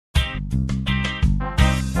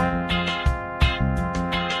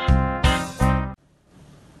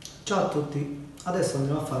Ciao a tutti, adesso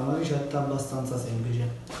andremo a fare una ricetta abbastanza semplice.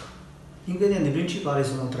 Gli ingredienti principali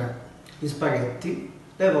sono tre: gli spaghetti,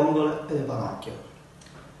 le vongole e le panocchie.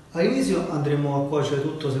 All'inizio andremo a cuocere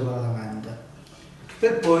tutto separatamente,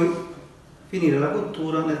 per poi finire la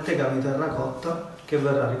cottura nel tegame di terracotta che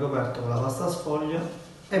verrà ricoperto con la pasta sfoglia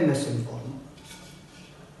e messo in forno.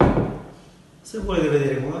 Se volete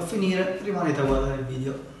vedere come va a finire, rimanete a guardare il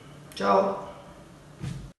video. Ciao!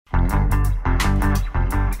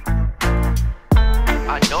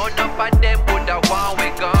 I know enough of them woulda want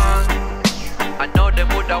we gone. I know them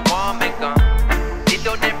woulda want me gone. Sit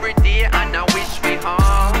down every day and I wish we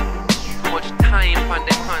all too much time on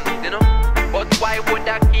them hands, you know. But why would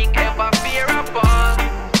a king ever fear a boss?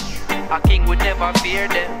 A king would never fear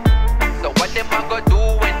them. So what them a go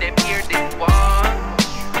do when them hear this war?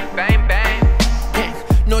 Bang bang.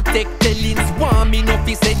 No take tellings, want me no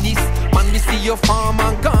fi say this. Man, we see your farm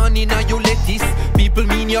and gone in and you lettuce. People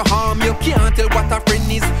mean your harm, you can't tell what a friend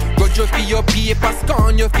is. Grudge you for your paper,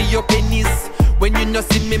 scorn you for your pennies. When you no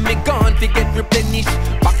see me gone, forget replenish.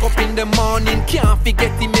 Back up in the morning, can't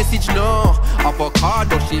forget the message, no.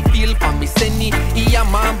 Avocado, she feel for me, senny. Yeah,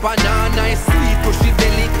 man, banana is sweet, pushy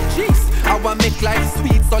belly. Jeez, I want make life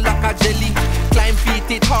sweet, so like a jelly. Climb feet,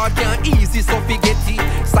 it hard, can't easy, so forget it.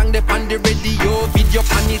 Sang the on the radio, video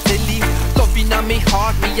on the telly. Loving on me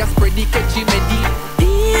heart, me a spread the catchy medi.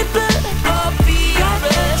 People, oh people,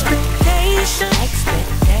 expectation,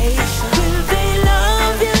 will they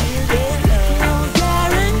love you? No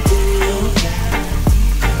guarantee.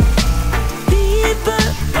 People,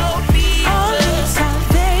 oh people, all need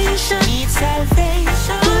salvation,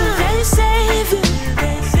 will they save you?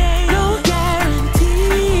 No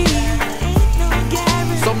guarantee.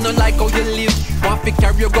 Some don't like how you live, want to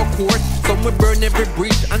carry you go court. Some will burn every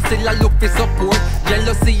bridge and still I look for support.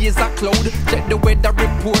 Jealousy is a cloud, check the weather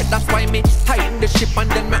report. That's why me tighten the ship and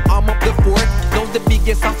then me arm up the fort. Now the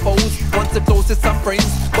biggest of foes, once the closest of friends.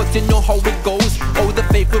 But you know how it goes, how the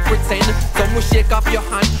fake will pretend. Some will shake off your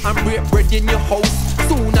hand and break bread in your house.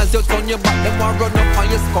 Soon as you turn your back, them will run up on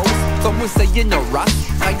your spouse. Some will say you no rat,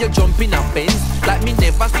 and you jump in a fence. Like me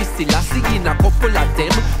never see still, I see in a couple of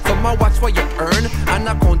them. Some will watch what you earn and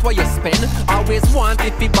account what you spend. Always want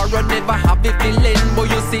if you borrow, never have if you lend. But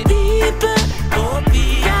you see People, oh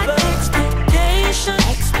people, got expectation,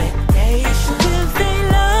 will they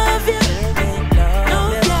love you? No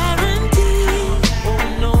guarantee. Oh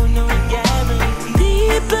no, no guarantee.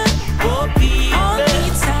 People, oh people, all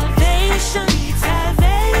need salvation,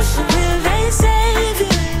 will they save you?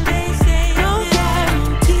 No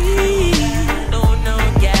guarantee. No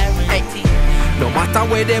guarantee. no matter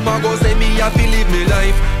where them a go, say me a fi live me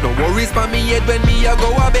life. No worries for me head when me a go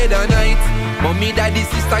a bed at night. Mommy, daddy,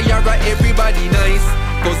 sister, yara, everybody nice.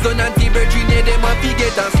 Cousin, auntie, virgin, them a fi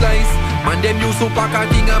get a slice. Man, them use to pack a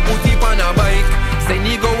thing and put it on a bike. Send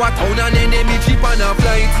you go a town and then them cheap on a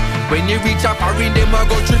flight. When you reach a foreign, them a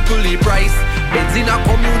go triple the price. Beds in a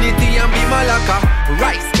community and be malaka.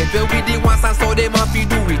 Rice, get well with the ones and so them a fi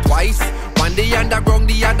do it twice. One day underground,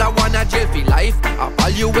 the other one a jail for life. A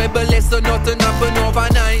valuable lesson, nothing happen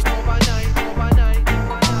overnight.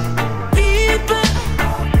 People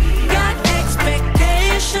got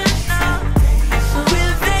expectations.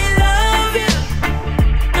 Will they love you?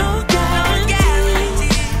 No guarantee.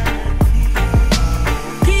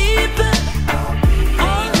 People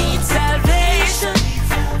all need salvation.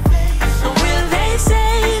 Will they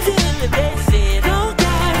save you? No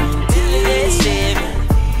guarantee. Will they save you?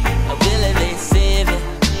 Will they save you?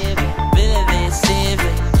 Will they save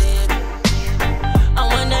you? I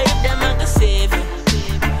wonder if them are gonna save you.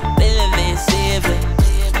 Will they save you?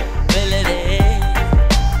 Will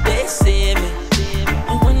they save you? I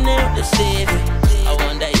wonder if they save you. I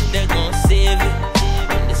wonder if they're gonna save you.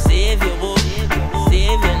 When they save you, boy,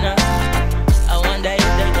 save you now. I wonder if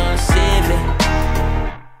they're gonna save you.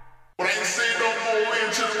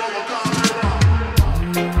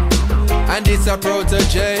 And it's a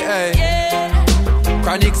protege, eh? Yeah,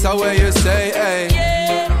 Chronics are where you say, eh?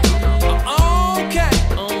 yeah. Okay.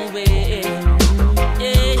 Oh, yeah.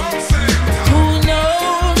 Yeah. Who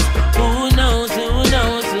knows? Who knows? Who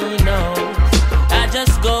knows? Who knows? I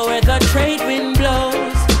just go where the trade wind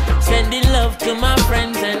blows, sending love to my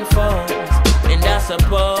friends and foes. And I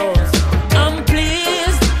suppose I'm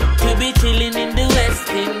pleased to be chilling in the West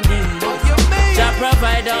Indies. Jah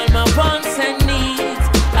provide all my wants and needs.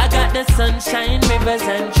 I got the sunshine, rivers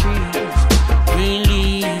and trees, green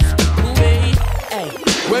leaves. Wait, hey.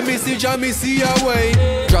 When me see Jah, me see a way.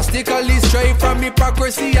 Drastically straight from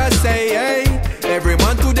hypocrisy, I say, hey. Every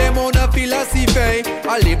man to them own a philosophy.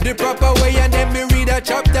 I live the proper way and then me read a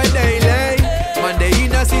chapter daily. Man, they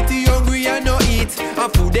in a city hungry and no eat. it.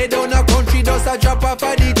 And food they down a country does a drop off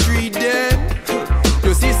of the tree then.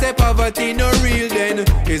 You see say poverty no real then,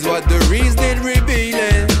 is what the reason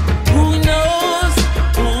revealing. Who knows,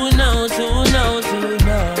 who knows, who knows, who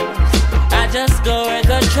knows. I just go where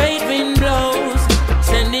the trade wind blows,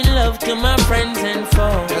 sending love to my friends and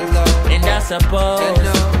foes. Hello. And I suppose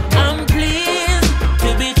Hello. I'm pleased to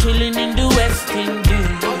be chilling in the West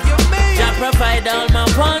Indies. I provide all my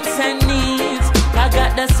wants and needs. I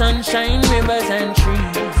got the sunshine, rivers and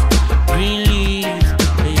trees, green leaves,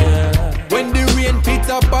 yeah. When the rain pits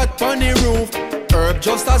a pot on the roof, herb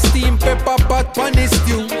just a steam pepper pot on the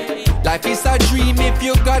stew. Life is a dream if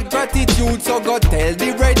you got gratitude, so go tell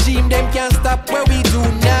the regime them can't stop what we do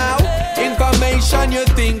now. Information you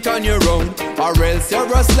think on your own, or else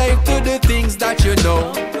you're a slave to the things that you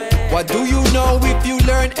know. What do you know if you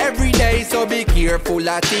learn every day? So be careful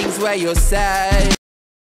of things where you say.